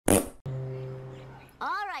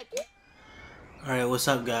like it. Alright, what's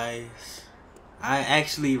up guys? I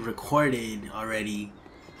actually recorded already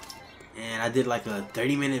and I did like a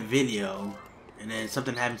 30-minute video and then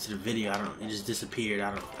something happened to the video. It just disappeared.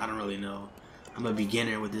 I don't really know. I'm a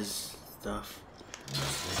beginner with this stuff.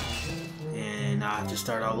 And now I have to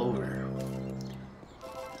start all over.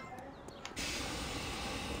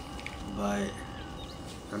 But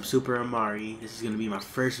I'm Super Amauri. This is gonna be my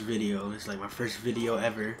first video. It's like my first video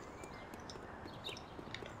ever.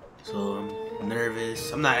 So I'm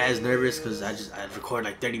nervous. I'm not as nervous because I record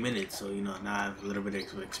like 30 minutes, so you know now I have a little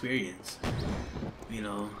bit of experience. You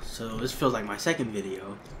know, so this feels like my second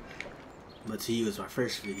video, but to you it's my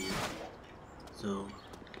first video. So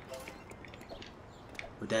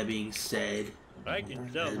with that being said,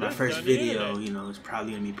 as my first video, you know, it's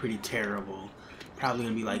probably gonna be pretty terrible. Probably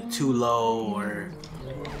gonna be like too low or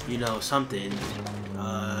you know something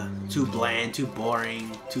too bland, too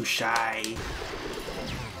boring, too shy.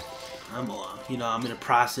 I'm in the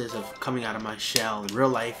process of coming out of my shell in real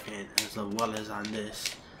life and as well as on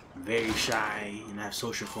this. I'm very shy and I have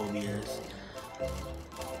social phobias.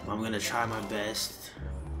 I'm gonna try my best.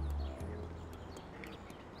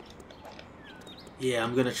 Yeah,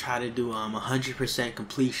 I'm gonna try to do 100%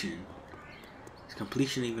 completion. Is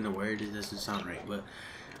completion even a word? It doesn't sound right, but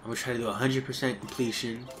I'm gonna try to do 100%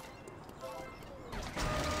 completion.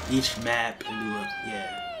 Each map and do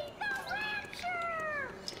yeah.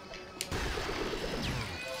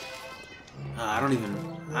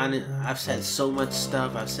 I've said so much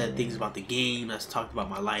stuff. I've said things about the game. I've talked about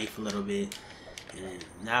my life a little bit. And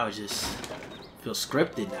now it just feels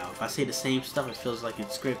scripted now. If I say the same stuff, it feels like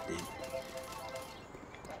it's scripted.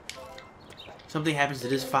 Something happens to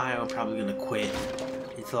this file, I'm probably gonna quit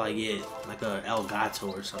until I get like a Elgato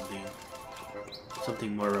or something.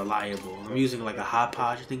 Something more reliable. I'm using like a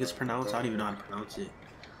Hopodge, I think it's pronounced. I don't even know how to pronounce it.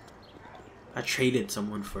 I traded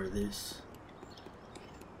someone for this.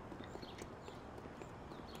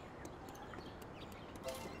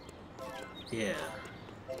 Yeah.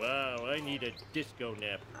 Wow, I need a disco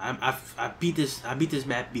nap. I beat this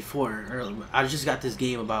map before. I just got this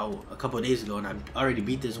game about a couple of days ago, and I already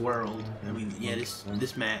beat this world. I mean, yeah,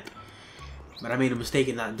 this map. But I made a mistake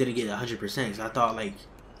and didn't get 100%. Cause I thought like,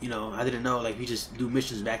 you know, I didn't know like if you just do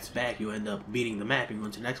missions back to back, you end up beating the map and go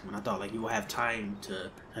to the next one. I thought like you will have time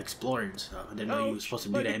to explore and stuff. I didn't know you were supposed to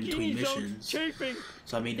do that in between missions.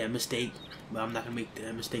 So I made that mistake, but I'm not gonna make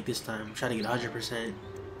that mistake this time. I'm trying to get 100%.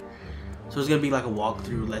 So it's gonna be like a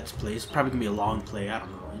walkthrough, let's play. It's probably gonna be a long play. I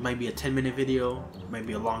don't know. It might be a 10-minute video. It might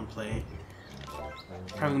be a long play.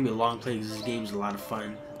 It's probably gonna be a long play because this game's a lot of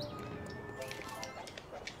fun.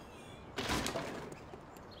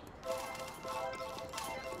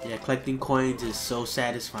 Yeah, collecting coins is so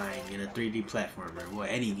satisfying in a 3D platformer. Well,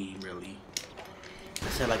 any game really. I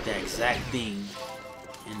said like that exact thing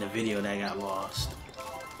in the video that got lost.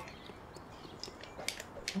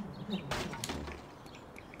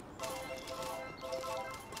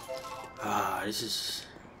 This is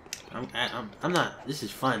I'm not. This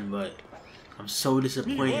is fun, but I'm so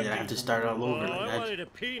disappointed that I have to start all over. Like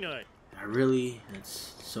I really,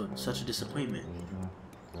 it's such a disappointment.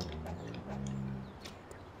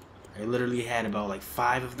 I literally had about like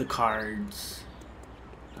 5 of the cards.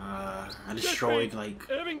 I destroyed like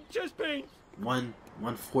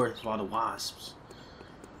 1/4 of all the wasps.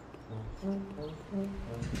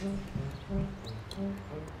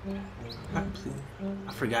 I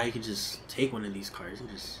forgot you can just take one of these cars. You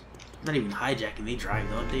just not even hijacking. They drive,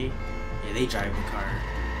 don't they? Yeah, they drive the car.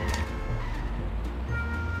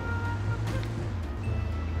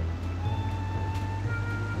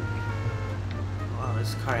 Wow,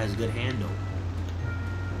 this car has good handle.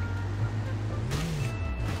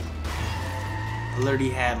 I already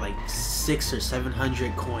had like 600 or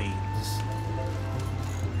 700 coins.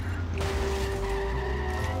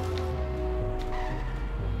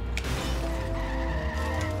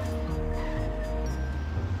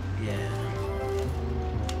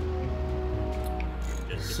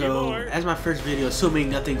 So, as my first video, assuming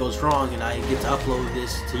nothing goes wrong and I get to upload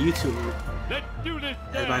this to YouTube,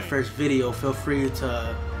 as my first video, feel free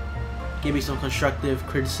to give me some constructive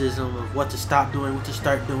criticism of what to stop doing, what to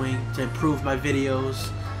start doing, to improve my videos,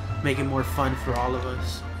 make it more fun for all of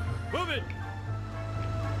us.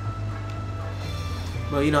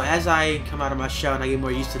 Well, you know, as I come out of my shell and I get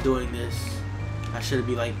more used to doing this, I should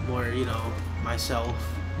be like more, you know, myself,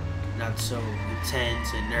 not so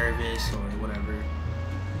intense and nervous or whatever.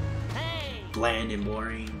 Bland and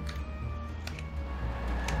boring.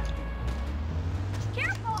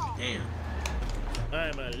 Careful! Damn.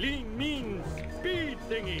 I'm a lean, mean speed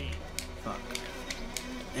thingy. Fuck.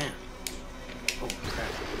 Damn. Oh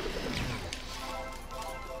crap.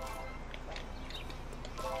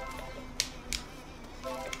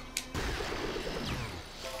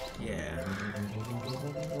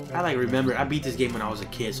 I like remember. I beat this game when I was a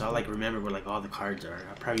kid, so I like remember where like all the cards are.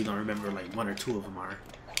 I probably don't remember like 1 or 2 of them are.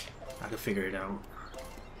 I can figure it out.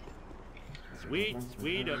 Sweet,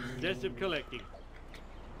 sweet, obsessive collecting.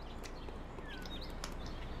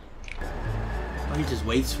 Oh, he just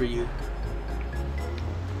waits for you.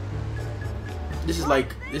 This is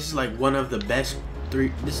like one of the best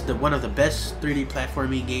one of the best 3D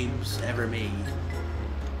platforming games ever made.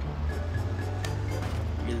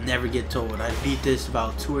 You'll never get told. I beat this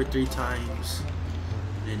about 2 or 3 times.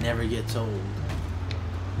 And it never gets old.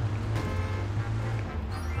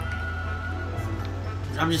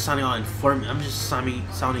 I'm just sounding all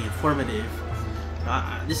sounding informative.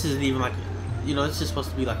 This isn't even like, you know, it's just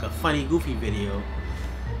supposed to be like a funny, goofy video.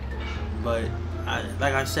 But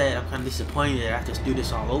like I said, I'm kind of disappointed that I have to do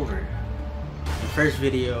this all over. The first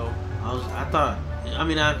video, I thought, I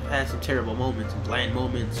mean, I've had some terrible moments, bland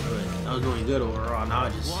moments, but I was doing good overall. Now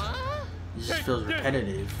it just feels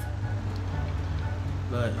repetitive.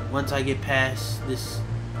 But once I get past this,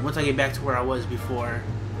 once I get back to where I was before,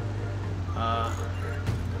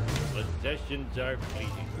 possessions are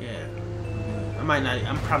fleeting. Yeah,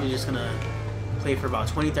 I'm probably just gonna play for about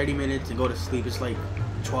 20-30 minutes and go to sleep. It's like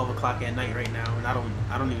 12 o'clock at night right now, and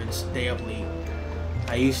I don't even stay up late.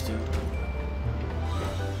 I used to.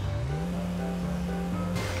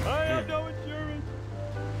 I have no insurance.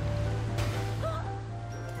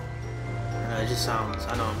 It just sounds,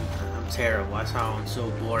 I know I'm terrible. I sound so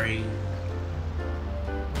boring,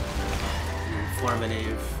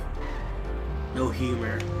 informative, no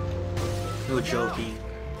humor, no joking,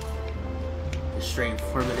 just straight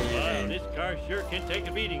informative. Wow, and this car sure can take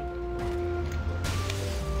a beating.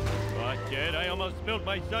 Oh shit, I almost spilled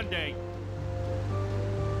my sundae.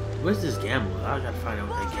 Where's this gamble? I gotta find out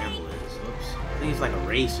what that gamble is. Oops. I think it's like a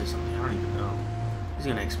race or something. I don't even know. It's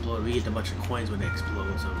gonna explode. We get a bunch of coins when it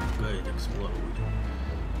explodes, so good, explode.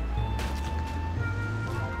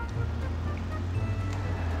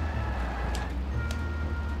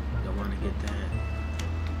 Don't wanna get that.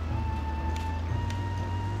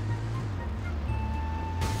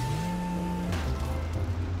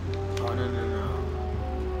 Oh, no, no, no.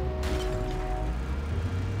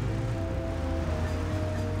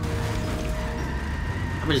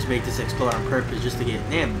 I'm gonna just make this explode on purpose just to get,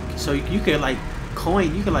 damn, so you could like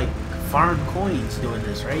farm coins doing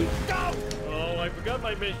this, right? Oh, I forgot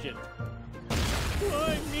my mission.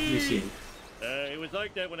 Why me? You see. It was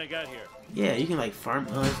like that when I got here. Yeah, you can like farm,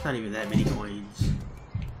 oh, it's not even that many coins.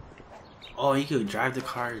 Oh, you could drive the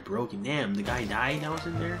car is broken. Damn, the guy died that was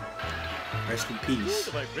in there? Rest in peace.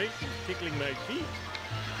 The vibration tickling my feet.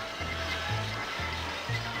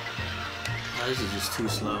 Oh, this is just too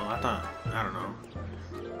slow. I thought, I don't know.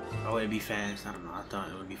 Oh, it'd be fast. I don't know. I thought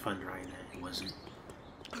it would be fun riding that. It wasn't.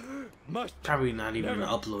 Probably not even gonna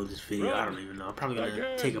upload this video. I don't even know. I'm probably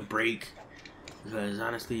gonna take a break because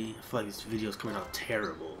honestly, I feel like this video is coming out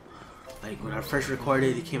terrible. Like when I first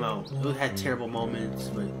recorded, it came out. It had terrible moments,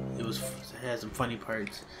 but it had some funny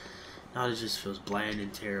parts. Now it just feels bland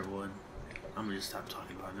and terrible, and I'm gonna just stop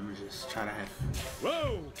talking about it. I'm gonna just try to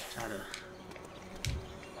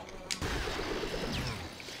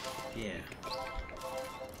yeah.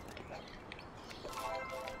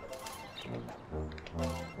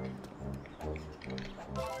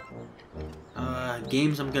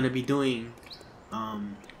 Games I'm gonna be doing,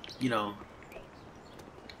 you know,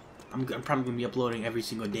 I'm probably gonna be uploading every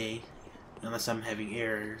single day, unless I'm having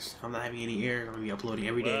errors. If I'm not having any errors, I'm gonna be uploading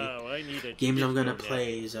every day. Wow, Games I'm gonna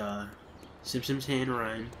play is Simpsons Hit and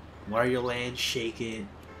Run, Wario Land, Shake It,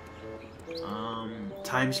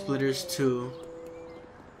 Time Splitters 2,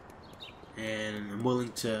 and I'm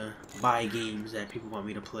willing to buy games that people want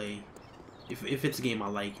me to play. If it's a game I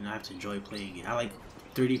like, you know, I have to enjoy playing it. I like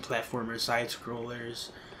 3D platformers, side scrollers,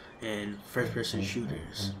 and first person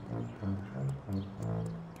shooters.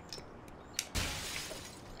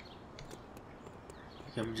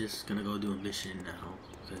 I'm just gonna go do a mission now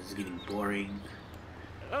because it's getting boring.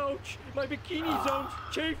 Ouch! My bikini zone's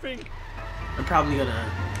chafing. I'm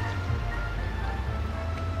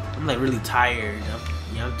like really tired.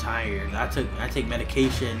 I'm tired. I take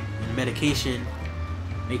medication, and medication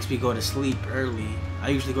makes me go to sleep early. I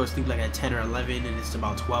usually go to sleep like at 10 or 11, and it's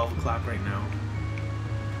about 12 o'clock right now.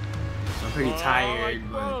 So I'm pretty tired,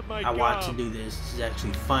 but I want to do this. This is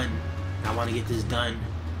actually fun. I want to get this done.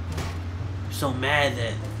 I'm so mad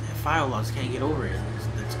that file logs can't get over it.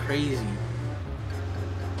 That's crazy.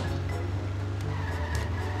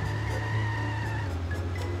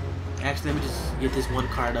 Actually, let me just get this one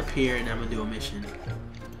card up here, and I'm gonna do a mission.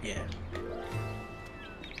 Yeah.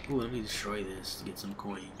 Ooh, let me destroy this to get some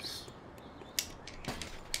coins.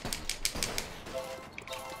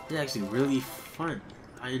 It's actually really fun.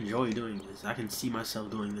 I enjoy doing this. I can see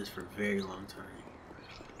myself doing this for a very long time.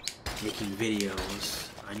 Making videos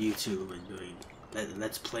on YouTube and doing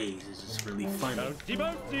let's plays is just really fun. Bouncy,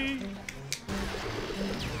 bouncy.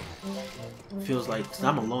 Feels like, 'cause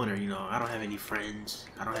I'm a loner, you know. I don't have any friends.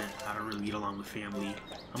 I don't really get along with family.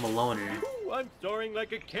 I'm a loner. Ooh, I'm soaring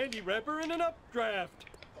like a candy wrapper in an updraft.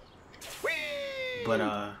 Whee! But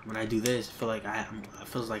when I do this, I feel like I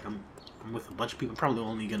feels like I'm with a bunch of people. I'm probably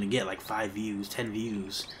only gonna get like 5 views, 10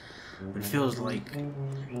 views. It feels like,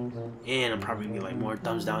 and I'm probably gonna get like more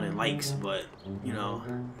thumbs down and likes. But you know,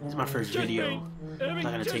 it's my first video. I'm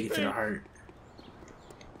not gonna take it to the heart.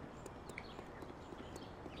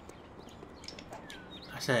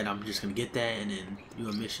 I said I'm just gonna get that and then do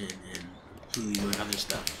a mission and really doing other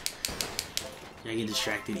stuff. I get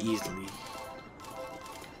distracted easily.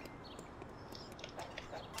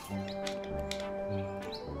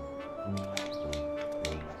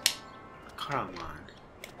 Come on.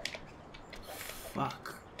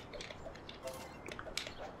 Fuck.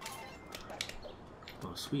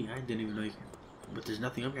 Oh sweet, I didn't even know you could, but there's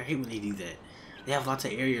nothing up here. I hate when they do that. They have lots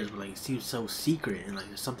of areas but like it seems so secret and like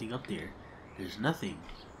there's something up there. There's nothing.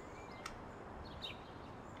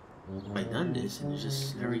 I've done this and it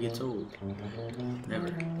just never gets old.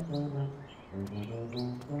 Never.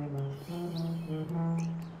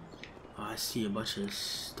 Oh, I see a bunch of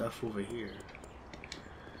stuff over here.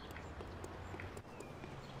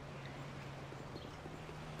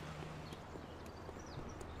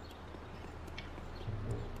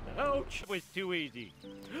 Ouch, was too easy.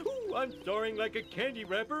 Ooh, I'm soaring like a candy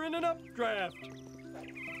wrapper in an updraft.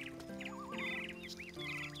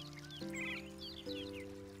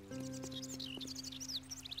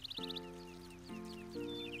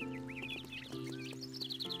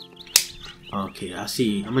 Okay, I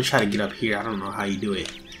see. I'm gonna try to get up here. I don't know how you do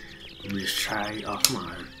it. Let me just try. Oh, come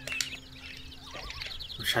on.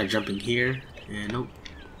 Let's try jumping here. And nope.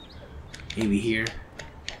 Maybe here.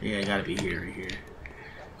 Yeah, I gotta be here, right here.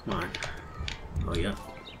 Come on. Oh, yep.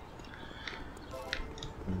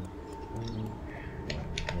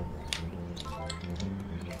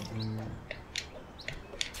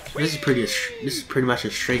 This is pretty much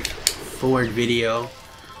a straightforward video.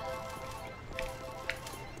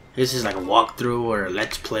 This is like a walkthrough or a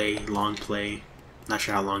let's play, long play. Not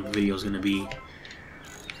sure how long the video is gonna be.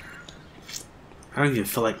 I don't even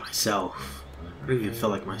feel like myself.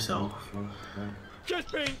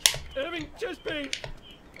 Chest pain! Having chest pain!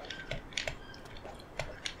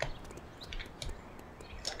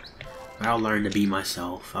 I'll learn to be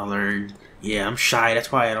myself. I'll learn. Yeah, I'm shy.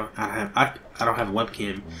 That's why I don't have a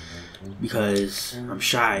webcam, because I'm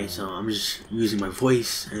shy. So I'm just using my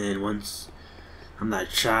voice, and then once I'm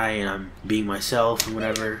not shy and I'm being myself and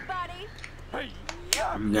whatever,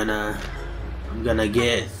 I'm gonna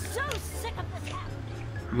get a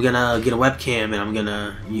webcam and I'm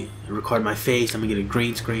gonna record my face. I'm gonna get a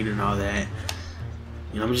green screen and all that.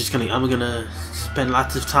 You know, I'm gonna spend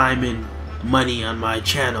lots of time and money on my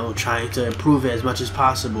channel trying to improve it as much as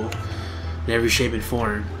possible in every shape and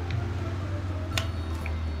form.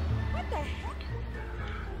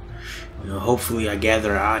 You know, hopefully I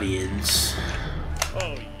gather an audience.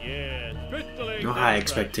 Oh yeah, No high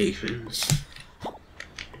expectations.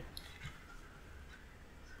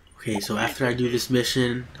 Okay, so after I do this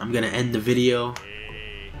mission, I'm gonna end the video.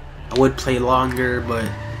 I would play longer, but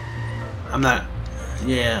I'm not.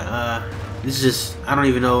 Yeah, this is just, I don't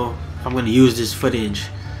even know if I'm gonna use this footage.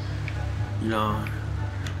 You know.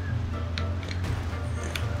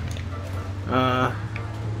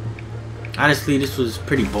 Honestly, this was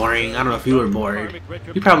pretty boring. I don't know if you were bored.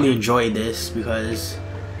 You probably enjoyed this because,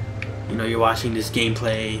 you know, you're watching this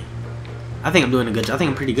gameplay. I think I'm doing a good job. I think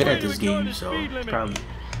I'm pretty good at this game, so probably.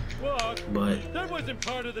 But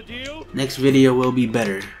next video will be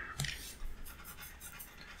better.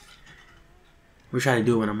 We're trying to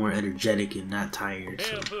do it when I'm more energetic and not tired.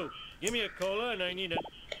 So. Give me a cola and I need a...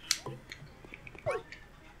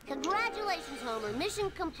 Congratulations, Homer. Mission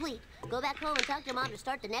complete. Go back home and talk to Mom to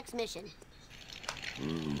start the next mission.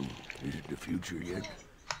 Is it the future yet?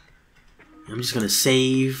 I'm just gonna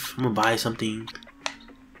save. I'm gonna buy something.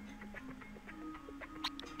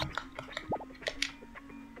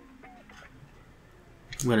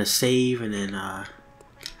 I'm gonna save and then I'm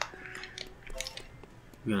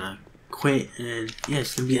gonna quit, and then yeah,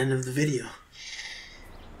 it's gonna be the end of the video.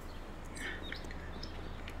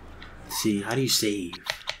 Let's see, how do you save?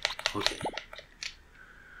 Okay.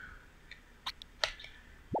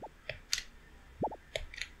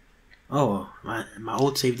 Oh, my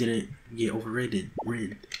old save didn't get overridden.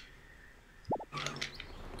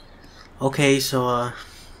 Okay, so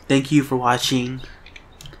thank you for watching,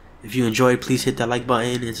 If you enjoyed, please hit that like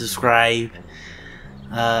button and subscribe.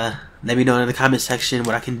 Let me know in the comment section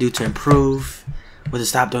what I can do to improve, what to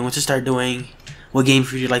stop doing, what to start doing, what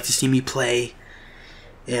games you'd like to see me play,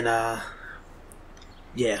 and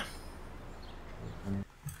yeah.